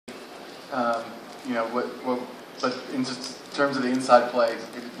You know, but in terms of the inside play,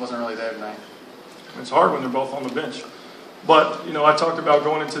 it wasn't really there tonight. It's hard when they're both on the bench. But, you know, I talked about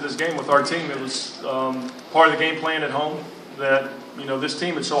going into this game with our team. It was part of the game plan at home that, you know, this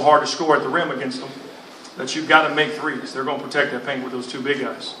team, it's so hard to score at the rim against them that you've got to make threes. They're going to protect that paint with those two big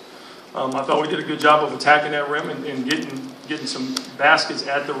guys. I thought we did a good job of attacking that rim and getting some baskets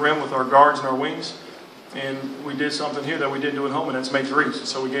at the rim with our guards and our wings. And we did something here that we didn't do at home, and that's make threes.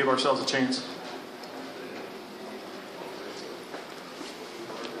 So we gave ourselves a chance.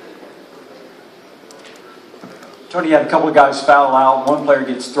 Tony, you had a couple of guys foul out. One player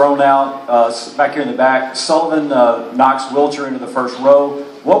gets thrown out back here in the back. Sullivan knocks Wilcher into the first row.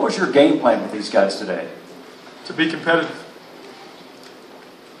 What was your game plan with these guys today? To be competitive.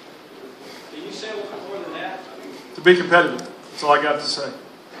 Can you say a little bit more than that? To be competitive. That's all I got to say.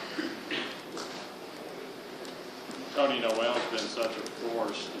 Tony, Noel's been such a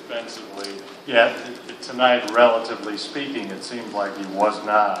force defensively. Yet tonight, relatively speaking, it seemed like he was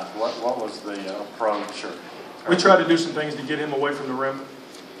not. What was the approach? We tried to do some things to get him away from the rim.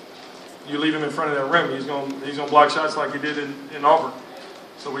 You leave him in front of that rim, he's going to block shots like he did in Auburn.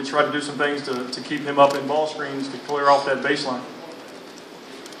 So we tried to do some things to keep him up in ball screens to clear off that baseline.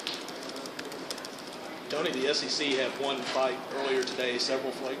 Tony, the SEC had one fight earlier today,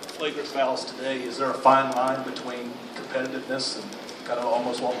 several flagrant fouls today. Is there a fine line between competitiveness and kind of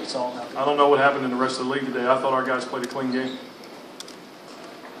almost what we saw now? I don't know what happened in the rest of the league today. I thought our guys played a clean game.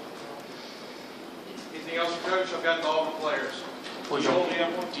 Anything else, Coach? I've got the Auburn players. Please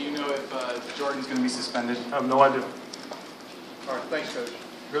Do you know if Jordan's going to be suspended? I have no idea. All right, thanks, Coach.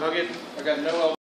 I've got Noel.